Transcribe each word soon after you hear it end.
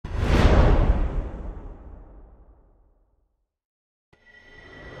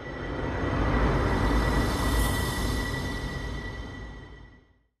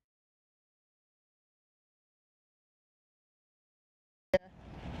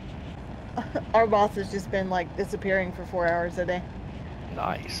Our boss has just been like disappearing for 4 hours a day.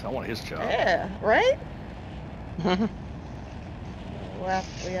 Nice. I want his job. Yeah, right?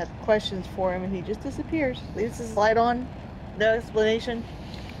 We had questions for him and he just disappears. Leaves his light on, no explanation.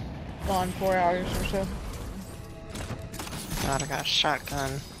 Gone 4 hours or so. God, I got a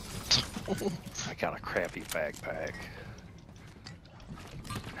shotgun. I got a crappy backpack.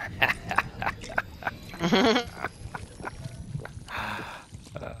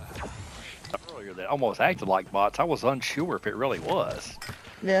 Earlier, they almost acted like bots. I was unsure if it really was.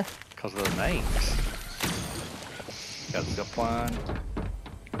 Yeah. Because of the names. Got a zip line.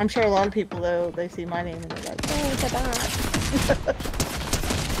 I'm sure a lot of people, though, they see my name and they're like, oh, it's a bot.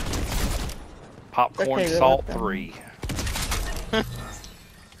 Popcorn Okay, Salt 3.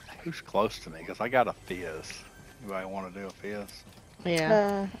 Who's close to me? Because I got a fizz. Anybody want to do a fizz?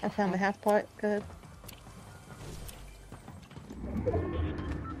 Yeah. I found the half pot. Go ahead.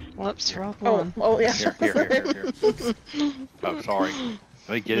 Whoops, wrong Oh, one. oh yeah. Here. Oh, sorry.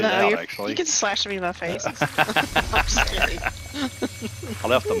 Let me get it No, out, actually. you can slash me in the face. I'm just kidding. I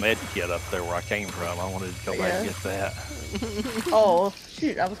left the med kit up there where I came from. I wanted to go back and get that. Oh,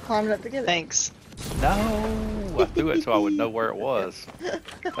 shoot. I was climbing up to get it. Thanks. No! I threw it so I would know where it was.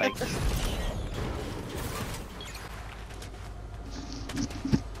 Thanks.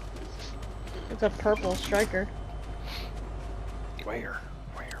 It's a purple striker. Where?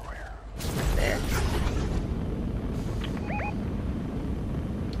 There.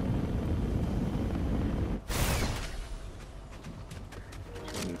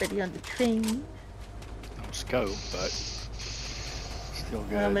 Anybody on the train? Don't scope, but still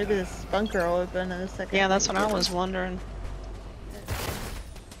good. Well, maybe this bunker will open in a second. Yeah, that's what I was wondering.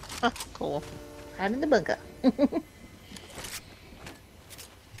 Huh, cool. I'm in the bunker.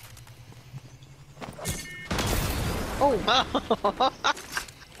 Oh!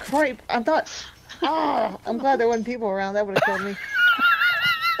 Kari, I thought... Oh, I'm glad there wasn't people around. That would have killed me.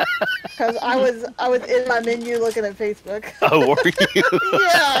 Because I was in my menu looking at Facebook. Oh, were you?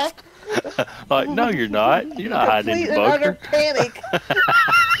 Yeah. Like, no, you're not. You're not hiding in the Complete and utter bunker. panic.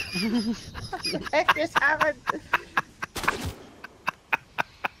 What the heck just happened?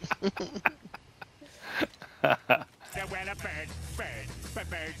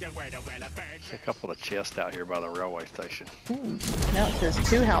 A couple of chests out here by the railway station. Now it says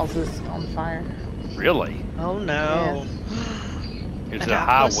 2 houses on fire. Really? Oh no. Is And it a how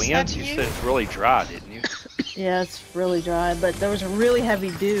high close is that wind? to You you? said it's really dry, didn't you? Yeah, it's really dry, but there was a really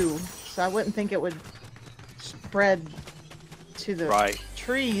heavy dew, so I wouldn't think it would spread to the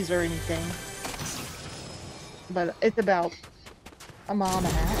trees or anything. But it's about a mile and a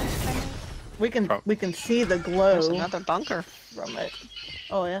half. We can see the glow. There's another bunker from it.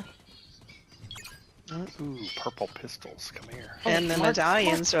 Oh yeah. Ooh, purple pistols. Come here. And the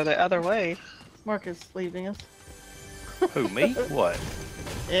medallions are the other way. Mark is leaving us. Who, me? What?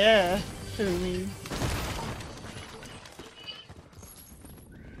 Yeah. Who, me?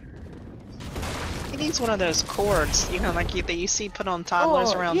 He needs one of those cords, you know, like that you see put on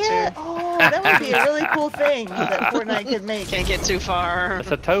toddlers around yeah. too. Oh, that would be a really cool thing that Fortnite could make. Can't get too far. It's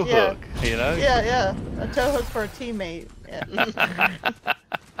a tow hook, you know? Yeah. A tow hook for a teammate. Yeah.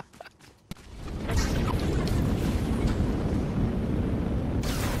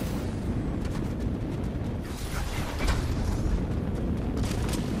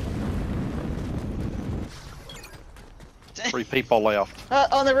 Three people left.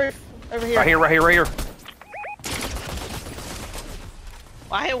 On the roof. Over here. Right here. Well,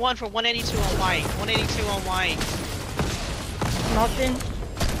 I hit one for 182 on white. 182 on white. Knocked in.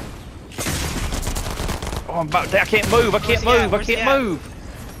 Oh, I'm about to, I can't move. I can't move.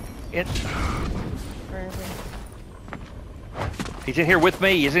 Where is he? He's in here with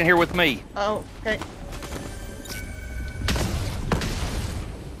me. Oh, okay.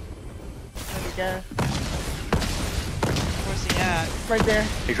 There we go. Where's he at? Right there.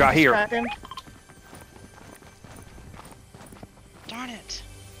 He's right here. Trapped him. Darn it.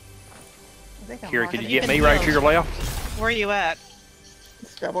 I think I'm Kari, marking can you it. get me right to your left? Where are you at?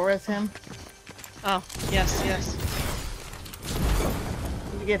 Let's double res him. Oh, yes.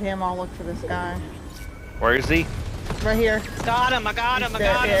 If you get him, I'll look for this guy. Where is he? Right here. Got him, I got him.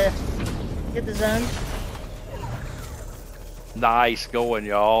 Yeah. Get the zone. Nice going,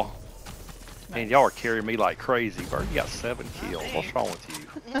 y'all. Man, y'all are carrying me like crazy, bro. You got 7 kills. What's wrong with you?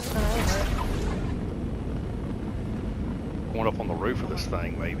 Going up on the roof of this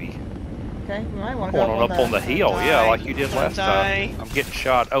thing, maybe. Okay, you might want to go Going up on the hill, yeah, like you did Don't last die. time. I'm getting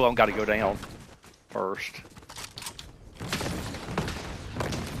shot. Oh, I'm got to go down first.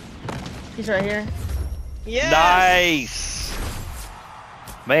 He's right here. Yes! Nice!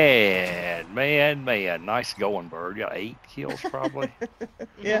 Man. Nice going, Bird. You got 8 kills, probably.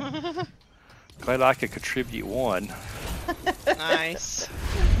 Yeah. Glad I could contribute 1. Nice.